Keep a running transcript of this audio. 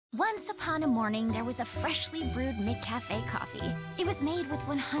Once upon a morning, there was a freshly brewed McCafe coffee. It was made with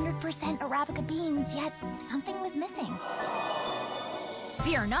 100% Arabica beans, yet something was missing.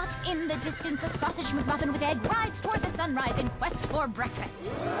 Fear not, in the distance a sausage McMuffin with egg rides toward the sunrise in quest for breakfast.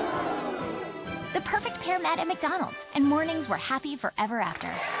 The perfect pair met at McDonald's, and mornings were happy forever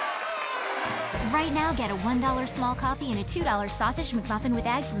after. Right now, get a $1 small coffee and a $2 sausage McMuffin with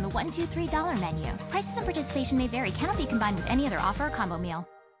egg from the $1, $2, $3 menu. Prices and participation may vary. Cannot be combined with any other offer or combo meal.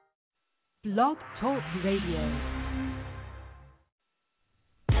 Blog Talk Radio.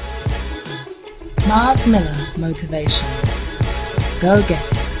 Myles Miller, Motivation. Go get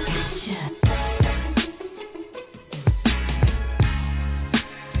it.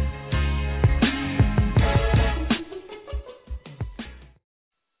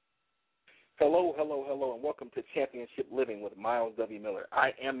 Hello, and welcome to Championship Living with Myles W. Miller.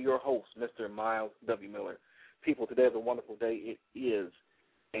 I am your host, Mr. Myles W. Miller. People, today is a wonderful day. It is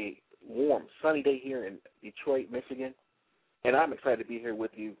a warm, sunny day here in Detroit, Michigan, and I'm excited to be here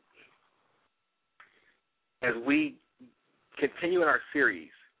with you as we continue in our series,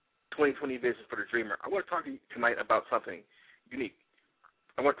 2020 Visions for the Dreamer. I want to talk to you tonight about something unique.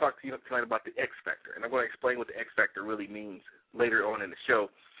 I want to talk to you tonight about the X Factor, and I'm going to explain what the X Factor really means later on in the show.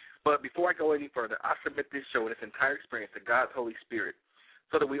 But before I go any further, I submit this show and this entire experience to God's Holy Spirit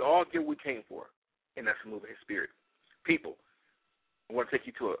so that we all get what we came for, and that's to move in His Spirit. People, I want to take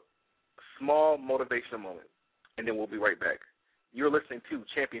you to a small motivational moment, and then we'll be right back. You're listening to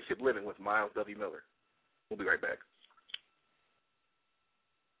Championship Living with Myles W. Miller. We'll be right back.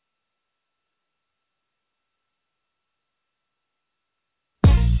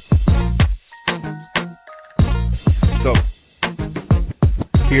 So,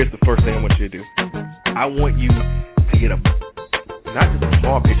 here's the first thing I want you to do. I want you to get not just a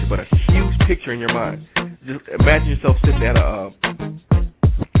small picture, but a huge picture in your mind. Just imagine yourself sitting at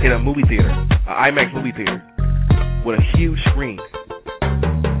in a movie theater, an IMAX movie theater, with a huge screen.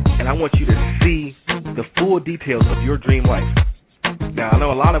 And I want you to see the full details of your dream life. Now, I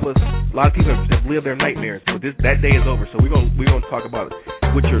know a lot of people have lived their nightmares, but that day is over. So we're gonna talk about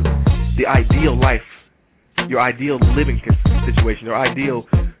what the ideal life, your ideal living situation, your ideal,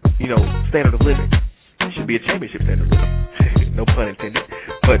 standard of living. It should be a championship standard of living. No pun intended.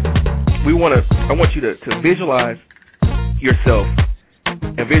 But I want you to visualize yourself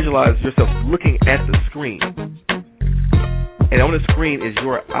and visualize yourself looking at the screen. And on the screen is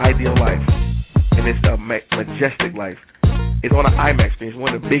your ideal life. And it's a majestic life. It's on an IMAX screen. It's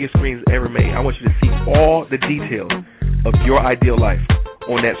one of the biggest screens ever made. I want you to see all the details of your ideal life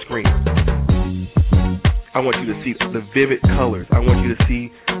on that screen. I want you to see the vivid colors. I want you to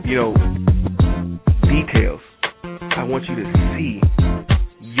see, details. I want you to see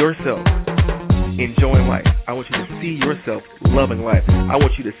yourself enjoying life. I want you to see yourself loving life. I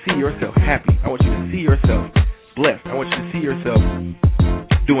want you to see yourself happy. I want you to see yourself blessed. I want you to see yourself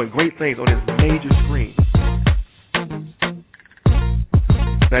doing great things on this major screen.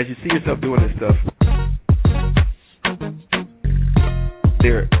 Now, as you see yourself doing this stuff,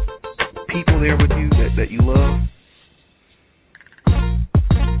 there are people there with you that you love.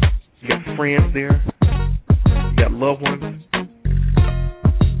 You got friends there. You got loved ones.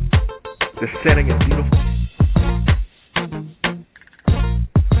 The setting is beautiful.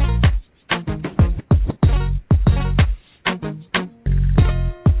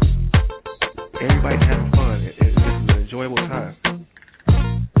 Everybody's having fun. This is an enjoyable time.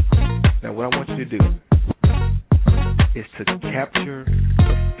 Now, what I want you to do is to capture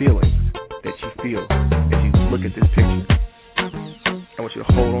the feelings that you feel as you look at this picture. I want you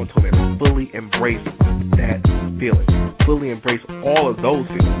to hold on to it and fully embrace that feeling. Fully embrace all of those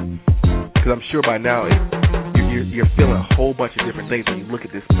feelings. Because I'm sure by now you're feeling a whole bunch of different things when you look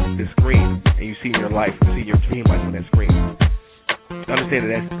at this screen and you see your life, you see your dream life on that screen. Understand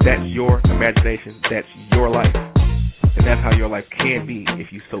that that's your imagination, that's your life, and that's how your life can be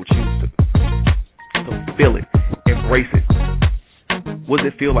if you so choose to. So feel it, embrace it. What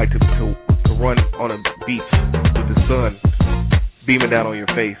does it feel like to run on a beach with the sun beaming down on your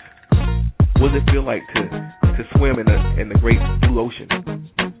face? What does it feel like to swim in the great blue ocean?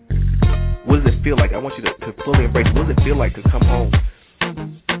 What does it feel like? I want you to fully embrace it. What does it feel like to come home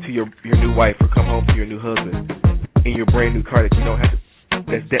to your new wife or come home to your new husband in your brand new car that you don't have to,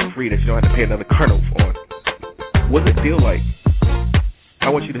 that's debt free, that you don't have to pay another car note on? What does it feel like? I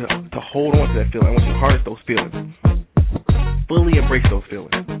want you to hold on to that feeling. I want you to harness those feelings. Fully embrace those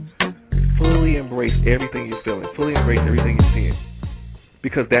feelings. Fully embrace everything you're feeling. Fully embrace everything you're seeing.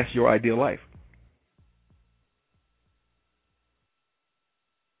 Because that's your ideal life.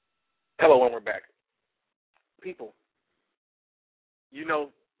 Hello, and we're back. People,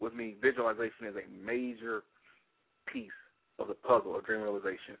 with me, visualization is a major piece of the puzzle of dream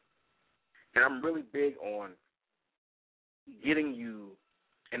realization. And I'm really big on getting you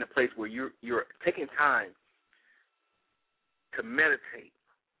in a place where you're taking time to meditate.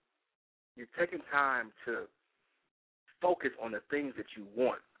 You're taking time to focus on the things that you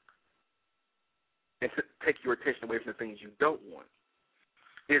want and to take your attention away from the things you don't want.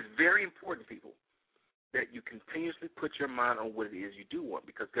 It's very important, people, that you continuously put your mind on what it is you do want,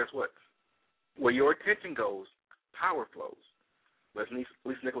 because guess what? Where your attention goes, power flows. As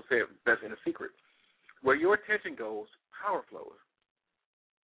Lisa Nichols said, best in a secret. Where your attention goes, power flows.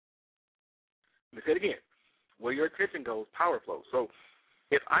 Let me say it again. Where your attention goes, power flows. So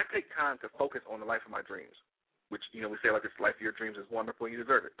if I take time to focus on the life of my dreams, which, we say like this, life of your dreams is wonderful, you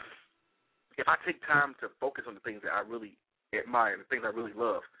deserve it. If I take time to focus on the things that I really admire, the things I really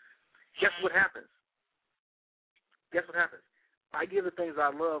love, guess what happens? Guess what happens? I give the things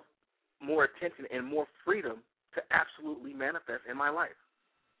I love more attention and more freedom to absolutely manifest in my life.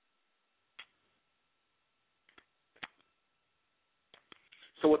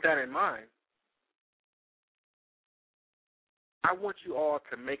 So with that in mind, I want you all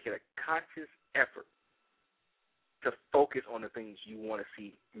to make it a conscious effort to focus on the things you want to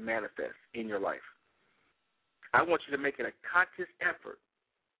see manifest in your life. I want you to make it a conscious effort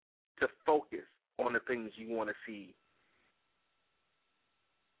to focus on the things you want to see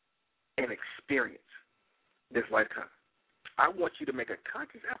and experience this lifetime. I want you to make a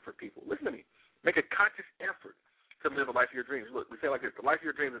conscious effort, people. Listen to me. Make a conscious effort to live a life of your dreams. Look, we say it like this. The life of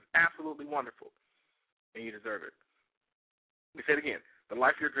your dreams is absolutely wonderful, and you deserve it. We say it again. The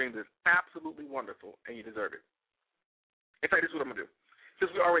life of your dreams is absolutely wonderful, and you deserve it. In fact, this is what I'm going to do.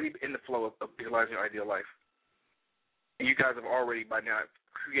 Since we're already in the flow of visualizing your ideal life, and you guys have already by now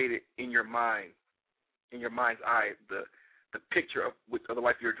created in your mind, in your mind's eye, the picture of the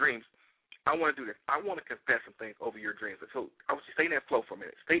life of your dreams, I want to do this. I want to confess some things over your dreams. So I want you to stay in that flow for a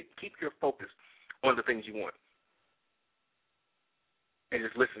minute. Keep your focus on the things you want. And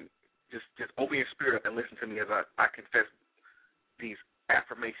just listen. Just open your spirit up and listen to me as I confess these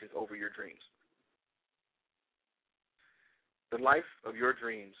affirmations over your dreams. The life of your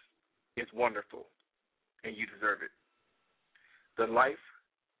dreams is wonderful, and you deserve it. The life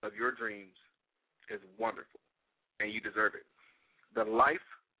of your dreams is wonderful, and you deserve it. The life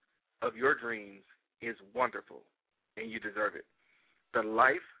of your dreams is wonderful, and you deserve it. The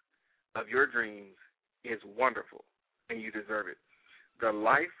life of your dreams is wonderful, and you deserve it. The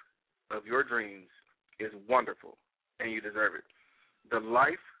life of your dreams is wonderful, and you deserve it. The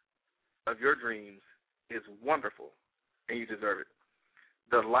life of your dreams is wonderful, and you deserve it.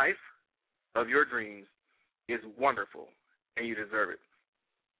 The life of your dreams is wonderful, and you deserve it.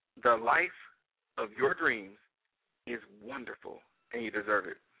 The life of your dreams is wonderful, and you deserve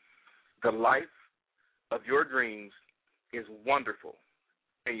it. The life of your dreams is wonderful,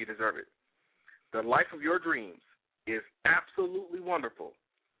 and you deserve it. The life of your dreams is absolutely wonderful,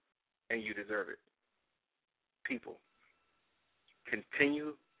 and you deserve it. People,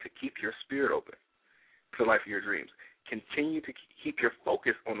 continue to keep your spirit open to the life of your dreams. Continue to keep your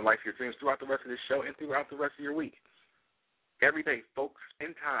focus on the life of your dreams throughout the rest of this show and throughout the rest of your week. Every day, folks,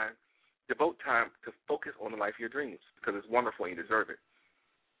 devote time to focus on the life of your dreams, because it's wonderful and you deserve it.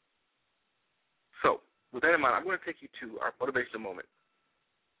 So, with that in mind, I'm going to take you to our motivational moment,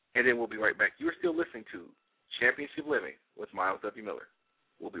 and then we'll be right back. You are still listening to Championship Living with Myles W. Miller.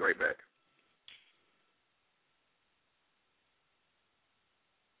 We'll be right back.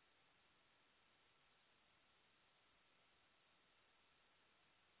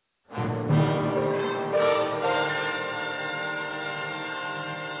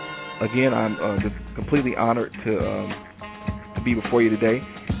 Again, I'm just completely honored to be before you today.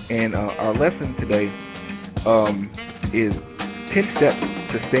 And our lesson today is 10 steps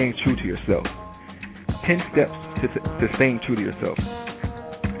to staying true to yourself. 10 steps to staying true to yourself.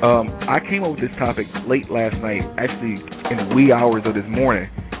 I came up with this topic late last night, actually in the wee hours of this morning.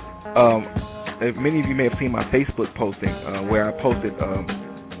 Many of you may have seen my Facebook posting where I posted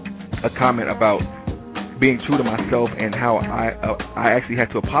a comment about being true to myself and how I actually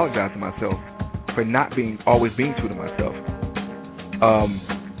had to apologize to myself for not always being true to myself.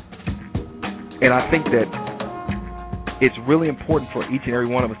 And I think that it's really important for each and every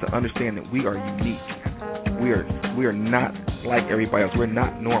one of us to understand that we are unique. We are not like everybody else. We're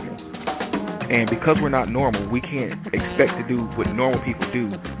not normal. And because we're not normal, we can't expect to do what normal people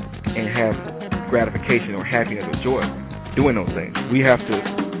do and have gratification or happiness or joy doing those things. We have to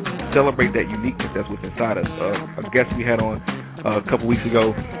celebrate that uniqueness that's what's inside us. A guest we had on a couple weeks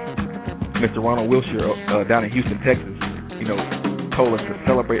ago, Mr. Ronald Wilshire down in Houston, Texas, told us to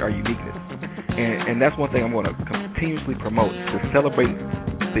celebrate our uniqueness. And that's one thing I'm going to continuously promote, to celebrate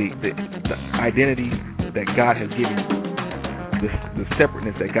the identity that God has given you, the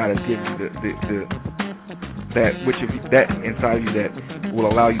separateness that God has given you, that inside of you that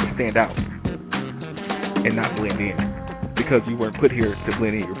will allow you to stand out and not blend in. Because you weren't put here to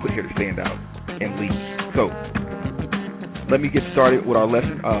blend in, you were put here to stand out and lead. So, let me get started with our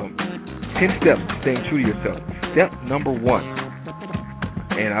lesson. 10 steps to staying true to yourself. Step number 1,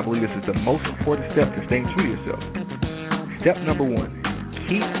 and I believe this is the most important step to staying true to yourself. Step number 1,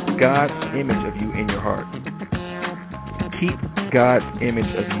 keep God's image of you in your heart. Keep God's image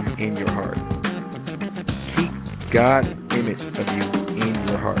of you in your heart. Keep God's image of you in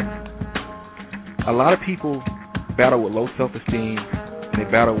your heart. A lot of people battle with low self-esteem, and they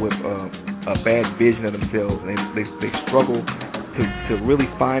battle with a bad vision of themselves, and they struggle to really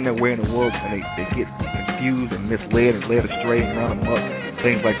find their way in the world, and they get confused and misled and led astray and round them up,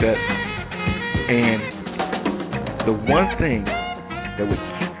 things like that. And the one thing that would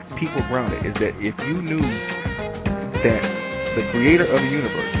keep people grounded is that if you knew that the creator of the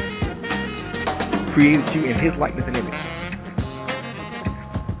universe created you in his likeness and image,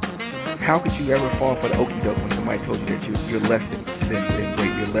 how could you ever fall for the okie doke when somebody told you that you're less than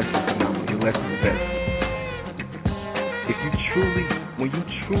great, you're less than phenomenal, you're less than the best? When you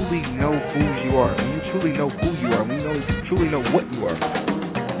truly know who you are, when you truly know who you are, when you truly know what you are,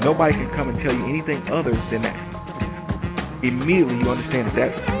 nobody can come and tell you anything other than that. Immediately you understand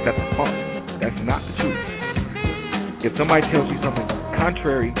that that's a farce. That's not the truth. If somebody tells you something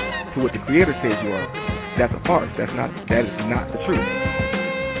contrary to what the Creator says you are, that's a farce. That is not the truth.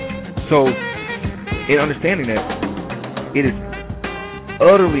 So, in understanding that, it is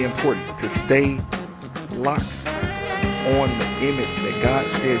utterly important to stay locked on the image that God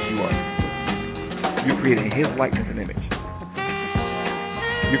says you are. You're created in his likeness and image.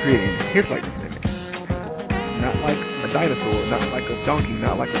 You're created in his likeness and image. Not like a dinosaur, not like a donkey,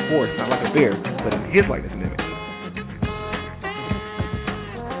 not like a horse, not like a bear, but in his likeness and image.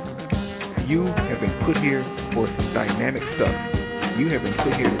 You have been put here for some dynamic stuff. You have been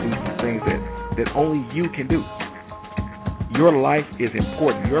put here to do some things that only you can do. Your life is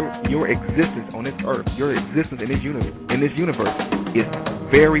important. Your existence on this earth, your existence in this universe is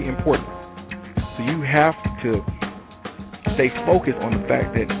very important. So you have to stay focused on the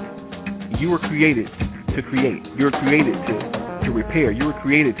fact that you were created to create. You were created to repair. You were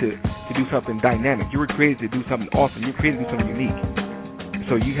created to do something dynamic. You were created to do something awesome. You were created to do something unique.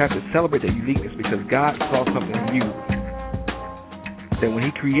 So you have to celebrate that uniqueness, because God saw something in you that when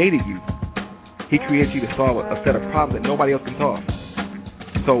he created you, he created you to solve a set of problems that nobody else can solve.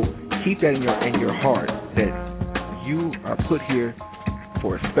 So keep that in your heart, that you are put here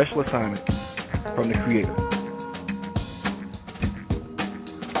for a special assignment from the Creator.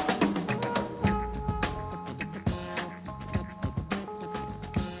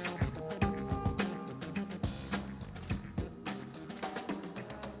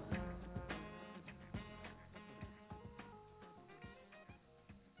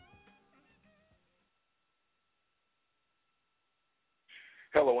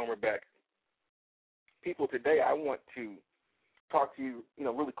 Hello, and we're back. People, today I want to talk to you,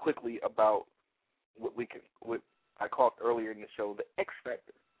 really quickly about what I called earlier in the show the X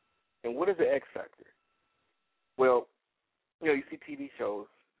Factor. And what is the X Factor? Well, you see TV shows,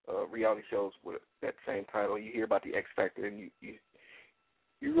 reality shows with that same title. You hear about the X Factor, and you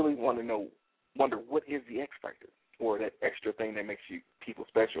really want to wonder what is the X Factor, or that extra thing that makes people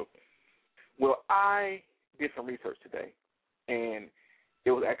special. Well, I did some research today, and it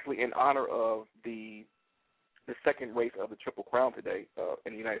was actually in honor of the second race of the Triple Crown today.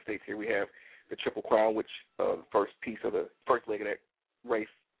 In the United States here we have the Triple Crown, which the first piece of the first leg of that race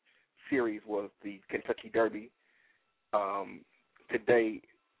series was the Kentucky Derby. Today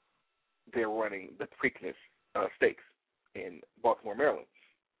they're running the Preakness Stakes in Baltimore, Maryland.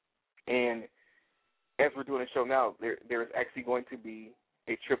 And as we're doing the show now, there is actually going to be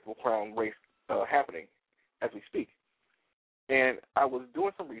a Triple Crown race happening as we speak. And I was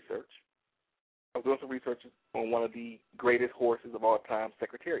doing some research. On one of the greatest horses of all time,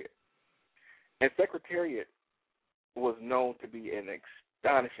 Secretariat. And Secretariat was known to be an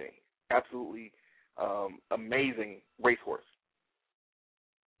astonishing, absolutely amazing racehorse.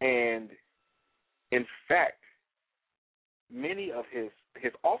 And in fact, many of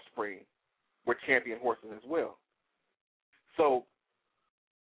his offspring were champion horses as well. So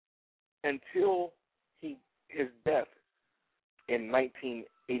until his death in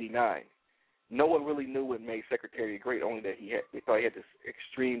 1989, no one really knew what made Secretariat great, only that they thought he had this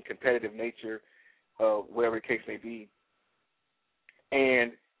extreme competitive nature, whatever the case may be.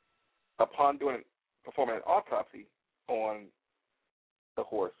 And upon performing an autopsy on the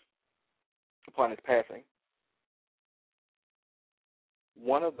horse, upon his passing,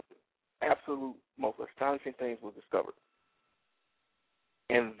 one of the absolute most astonishing things was discovered.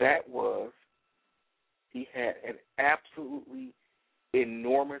 And that was he had an absolutely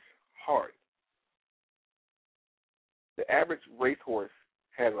enormous heart. The average racehorse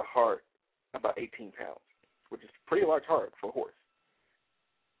has a heart about 18 pounds, which is a pretty large heart for a horse.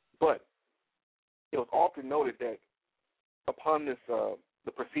 But it was often noted that upon this,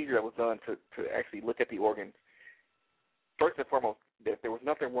 the procedure that was done to actually look at the organs, first and foremost, that there was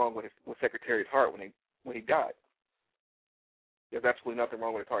nothing wrong with Secretary's heart when he died. There's absolutely nothing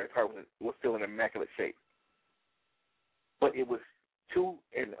wrong with his heart. His heart was still in immaculate shape. But it was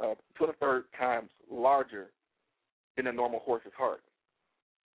 2.25 times larger than a normal horse's heart.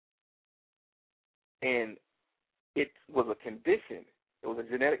 And it was a condition, it was a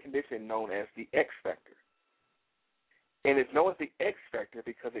genetic condition known as the X factor. And it's known as the X factor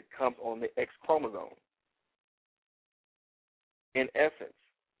because it comes on the X chromosome. In essence,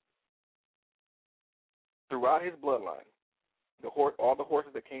 throughout his bloodline, all the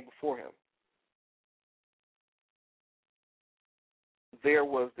horses that came before him, there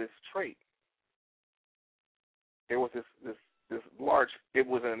was this trait. There was this large, it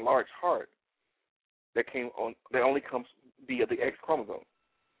was an enlarged heart that only comes via the X chromosome.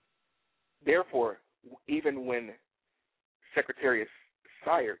 Therefore, even when Secretary is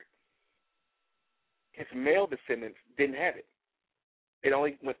sired, his male descendants didn't have it. It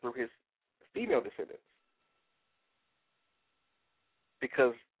only went through his female descendants,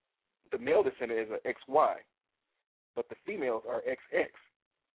 because the male descendant is an XY, but the females are XX.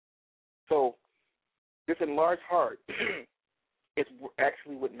 So this enlarged heart is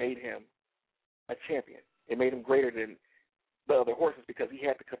actually what made him a champion. It made him greater than the other horses because he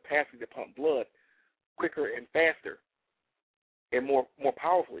had the capacity to pump blood quicker and faster and more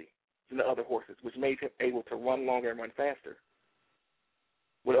powerfully than the other horses, which made him able to run longer and run faster.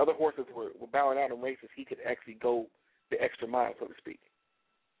 When other horses were bowing out in races, he could actually go the extra mile, so to speak.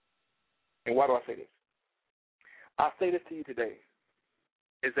 And why do I say this? I say this to you today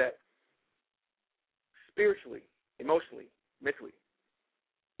is that spiritually, emotionally, mentally,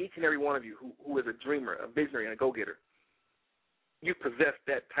 each and every one of you who is a dreamer, a visionary, and a go-getter, you possess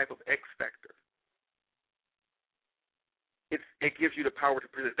that type of X factor. It gives you the power to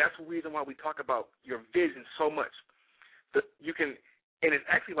possess. That's the reason why we talk about your vision so much. And it's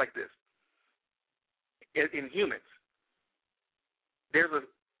actually like this. In humans, there's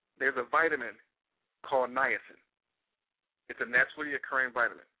a vitamin called niacin. It's a naturally occurring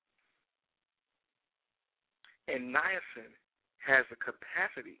vitamin. And niacin has a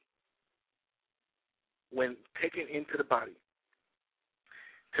capacity, when taken into the body,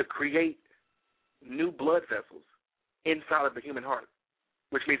 to create new blood vessels inside of the human heart,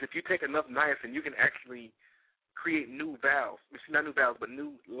 which means if you take enough niacin, you can actually create new valves, not new valves, but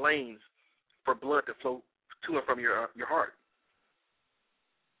new lanes for blood to flow to and from your heart.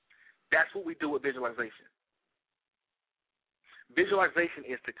 That's what we do with visualization. Visualization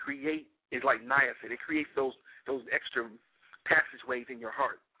is like niacin. It creates those extra passageways in your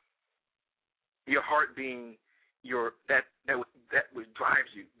heart. Your heart being that which drives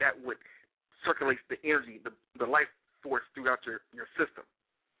you, that what circulates the energy, the life force throughout your system.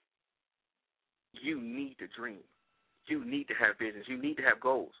 You need to dream. You need to have visions. You need to have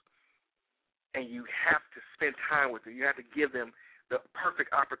goals. And you have to spend time with them. You have to give them the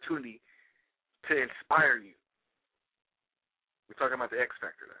perfect opportunity to inspire you. We're talking about the X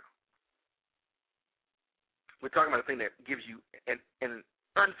factor now. We're talking about a thing that gives you an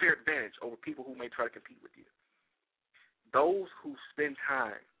unfair advantage over people who may try to compete with you. Those who spend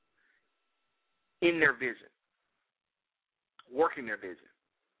time in their vision, working their vision,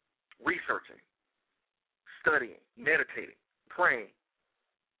 researching, studying, meditating, praying,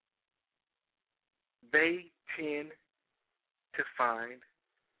 they tend to find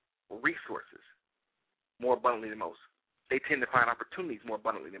resources more abundantly than most. They tend to find opportunities more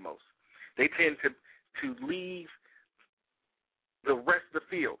abundantly than most. They tend to leave the rest of the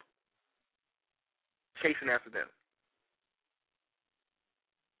field chasing after them,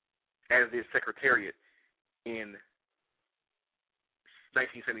 as did Secretariat in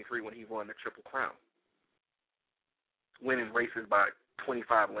 1973 when he won the Triple Crown, winning races by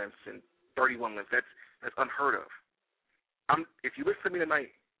 25 lengths and 31 lengths. That's unheard of. If you listen to me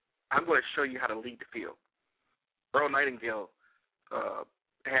tonight, I'm going to show you how to lead the field. Earl Nightingale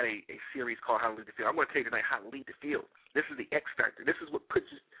had a series called How to Lead the Field. I'm going to tell you tonight how to lead the field. This is the X factor. This is what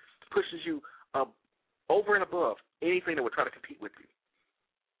pushes you over and above anything that would try to compete with you.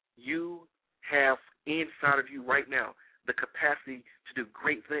 you have inside of you right now the capacity to do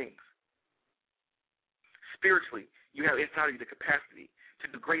great things. Spiritually, you have inside of you the capacity to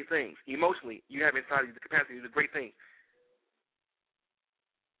do great things. Emotionally, you have inside of you the capacity to do great things.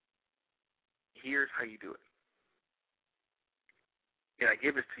 Here's how you do it. And I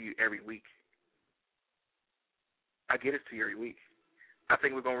give this to you every week. I give this to you every week. I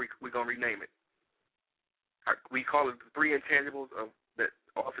think we're gonna rename it. We call it the 3 intangibles that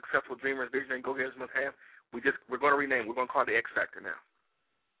all successful dreamers, visionary, go-getters must have. We're going to rename it. We're going to call it the X Factor now.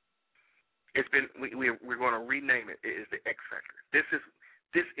 We're going to rename it. It is the X Factor. This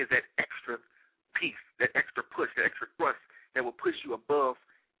is that extra piece, that extra push, that extra thrust that will push you above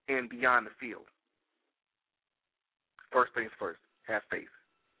and beyond the field. First things first, have faith.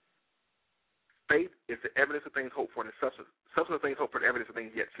 Faith is the evidence of things hoped for, and the substance of things hoped for, the evidence of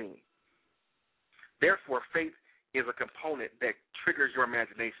things yet seen. Therefore, faith is a component that triggers your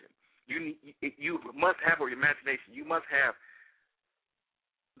imagination. You must have your imagination. You must have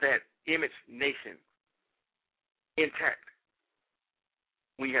that image nation intact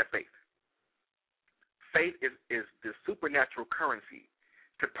when you have faith. Faith is the supernatural currency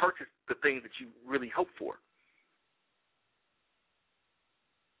to purchase the things that you really hope for.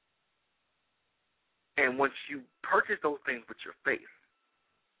 And once you purchase those things with your faith,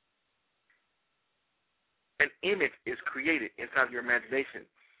 an image is created inside of your imagination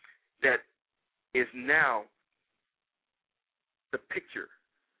that is now the picture,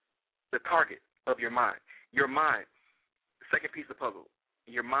 the target of your mind. Your mind, the second piece of the puzzle,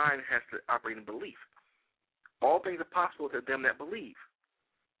 your mind has to operate in belief. All things are possible to them that believe.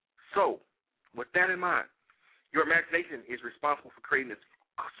 So, with that in mind, your imagination is responsible for creating this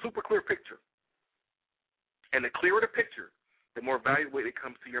super clear picture. And the clearer the picture, the more valuable it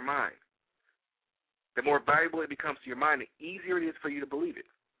comes to your mind. The more valuable it becomes to your mind, the easier it is for you to believe it.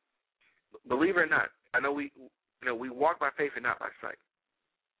 Believe it or not, I know we walk by faith and not by sight.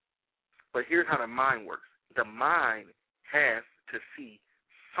 But here's how the mind works. The mind has to see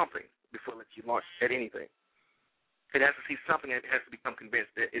something before it lets you launch at anything. It has to see something and it has to become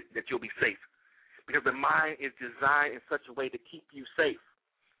convinced that you'll be safe. Because the mind is designed in such a way to keep you safe.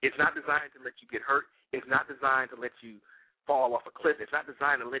 It's not designed to let you get hurt. It's not designed to let you fall off a cliff. It's not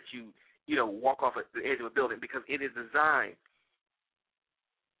designed to let you walk off at the edge of a building, because it is designed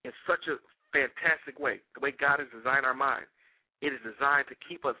in such a fantastic way. The way God has designed our mind, it is designed to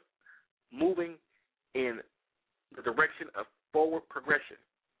keep us moving in the direction of forward progression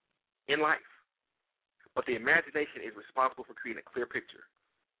in life. But the imagination is responsible for creating a clear picture.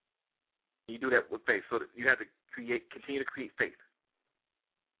 You do that with faith. So that you have to continue to create faith.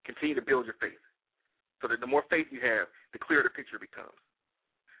 Continue to build your faith. So that the more faith you have, the clearer the picture becomes.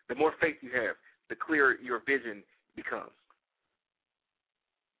 The more faith you have, the clearer your vision becomes.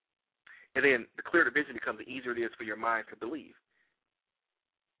 And then the clearer the vision becomes, the easier it is for your mind to believe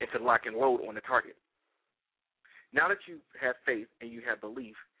and to lock and load on the target. Now that you have faith and you have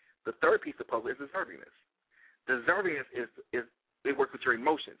belief, the third piece of the puzzle is deservingness. Deservingness is it works with your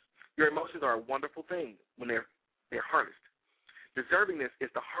emotions. Your emotions are a wonderful thing when they're harnessed. Deservingness is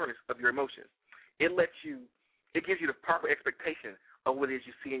the harness of your emotions. It gives you the proper expectation of what it is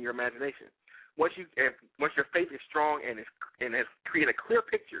you see in your imagination. Once your faith is strong and has created a clear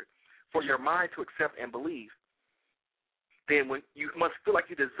picture for your mind to accept and believe, then when you must feel like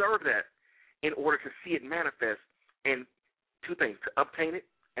you deserve that in order to see it manifest. And two things: to obtain it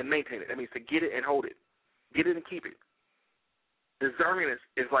and maintain it. That means to get it and hold it, get it and keep it. Deservingness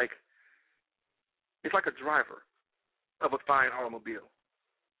is like a driver of a fine automobile.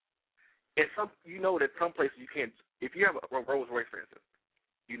 And that some places you can't. If you have a Rolls Royce, for instance,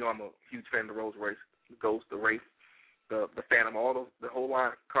 I'm a huge fan of the Rolls Royce, the Ghost, the Wraith, the Phantom, the whole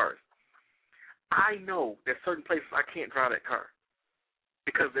line of cars. I know there's certain places I can't drive that car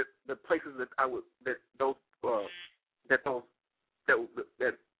because the places that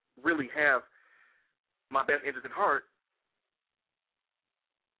really have my best interest at heart,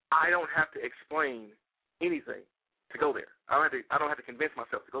 I don't have to explain anything to go there. I don't have to convince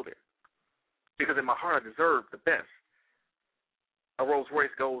myself to go there. Because in my heart, I deserve the best. A Rolls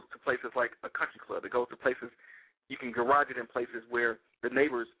Royce goes to places like a country club. It goes to places, you can garage it in places where the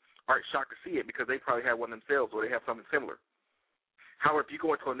neighbors aren't shocked to see it because they probably have one themselves or they have something similar. However, if you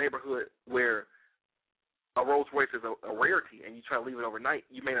go into a neighborhood where a Rolls Royce is a rarity and you try to leave it overnight,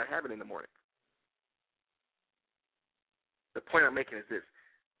 you may not have it in the morning. The point I'm making is this: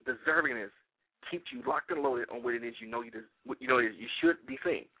 deservingness keeps you locked and loaded on what it is you should be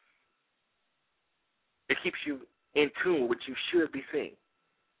seeing. It keeps you in tune with what you should be seeing.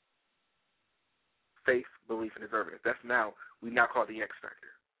 Faith, belief, and deservingness. We now call it the X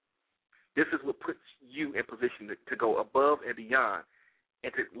factor. This is what puts you in position to go above and beyond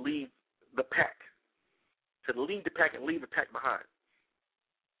and to lead the pack, and leave the pack behind.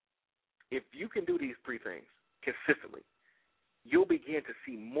 If you can do these three things consistently, you'll begin to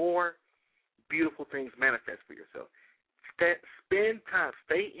see more beautiful things manifest for yourself. Spend time,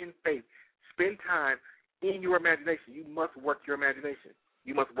 stay in faith, spend time in your imagination. You must work your imagination.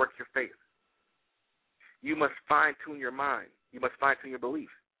 You must work your faith. You must fine-tune your mind. You must fine-tune your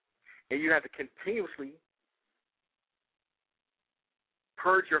beliefs. And you have to continuously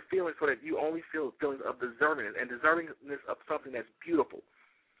purge your feelings so that you only feel feelings of deservingness and deservingness of something that's beautiful,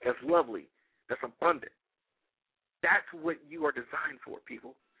 that's lovely, that's abundant. That's what you are designed for,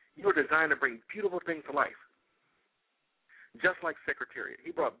 people. You are designed to bring beautiful things to life. Just like Secretariat,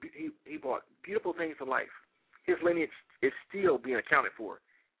 he brought beautiful things to life. His lineage is still being accounted for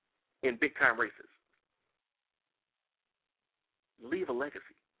in big-time races. Leave a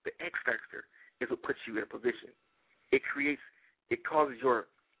legacy. The X factor is what puts you in a position. It causes your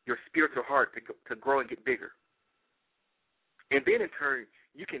spiritual heart to grow and get bigger. And then in turn,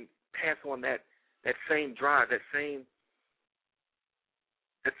 you can pass on that same drive, that same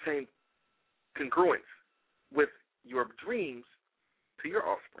congruence with your dreams to your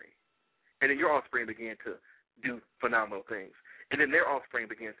offspring. And then your offspring began to do phenomenal things. And then their offspring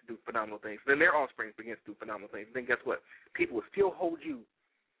begins to do phenomenal things. Then their offspring begins to do phenomenal things. And then guess what? People will still hold you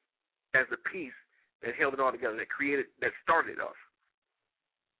as the piece that held it all together, that started it off.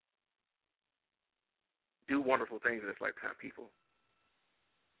 Do wonderful things in this lifetime, people.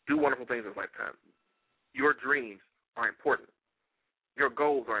 Do wonderful things in this lifetime. Your dreams are important. Your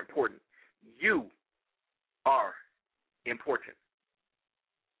goals are important. You are important.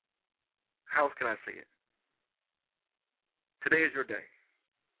 How else can I say it? Today is your day.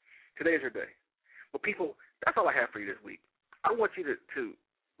 Today is your day. Well, people, that's all I have for you this week. I want you to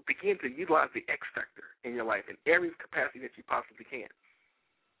begin to utilize the X factor in your life in every capacity that you possibly can.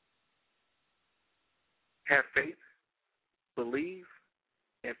 Have faith, believe,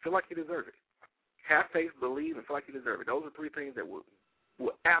 and feel like you deserve it. Have faith, believe, and feel like you deserve it. Those are three things that will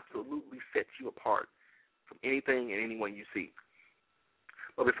absolutely set you apart from anything and anyone you see.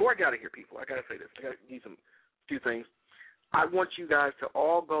 But before I get out of here, people, I got to say this. I got to give you a few things. I want you guys to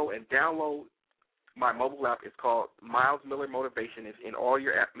all go and download my mobile app. It's called Myles Miller Motivation. It's in all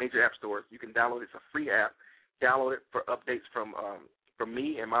your major app stores. You can download it. It's a free app. Download it for updates from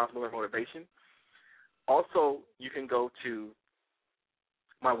me and Myles Miller Motivation. Also, you can go to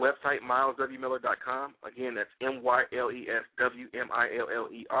my website, MylesWMiller.com. Again, that's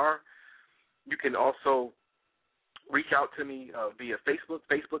MYLESWMILLER. You can also reach out to me via Facebook,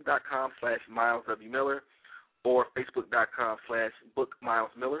 Facebook.com/MylesWMiller, or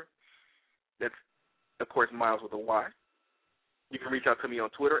Facebook.com/BookMylesMiller. That's, of course, Myles with a Y. You can reach out to me on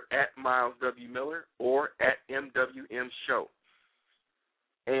Twitter @MylesWMiller or @MWMShow.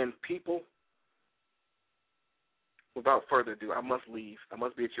 And people, without further ado, I must leave. I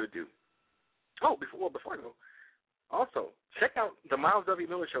must be at your due. Oh, before I go, also, check out the Myles W.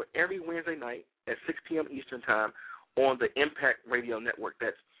 Miller Show every Wednesday night at 6 p.m. Eastern Time on the Impact Radio Network.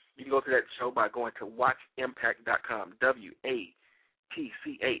 You can go to that show by going to watchimpact.com,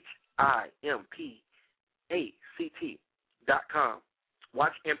 WATCHIMPACT.com,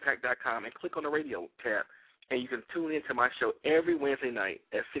 watchimpact.com, and click on the radio tab, and you can tune into my show every Wednesday night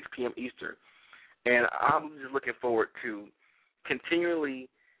at 6 p.m. Eastern. And I'm just looking forward to continually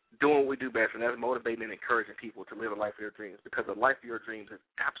doing what we do best, and that's motivating and encouraging people to live a life of their dreams, because a life of your dreams is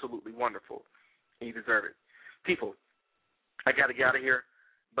absolutely wonderful, and you deserve it. People, I got to get out of here,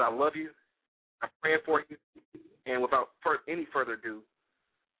 but I love you. I'm praying for you. And without any further ado,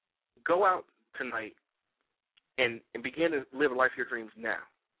 go out tonight and begin to live a life of your dreams now.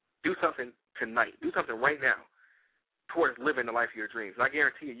 Do something tonight. Do something right now towards living the life of your dreams. And I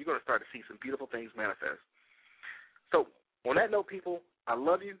guarantee you're going to start to see some beautiful things manifest. So on that note, people, I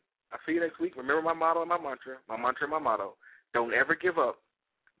love you. I'll see you next week. Remember my motto and my mantra and my motto: don't ever give up.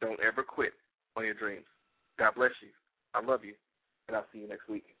 Don't ever quit on your dreams. God bless you. I love you. And I'll see you next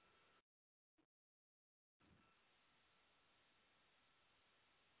week.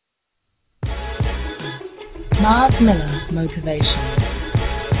 Myles Miller Motivation.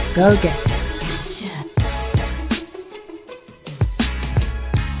 Go get it.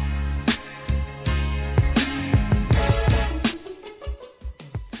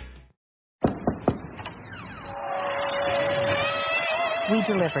 We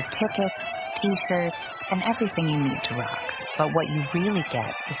deliver tickets, T-shirts, and everything you need to rock. But what you really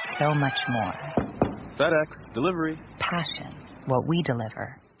get is so much more. FedEx, delivery. Passion, what we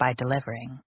deliver by delivering.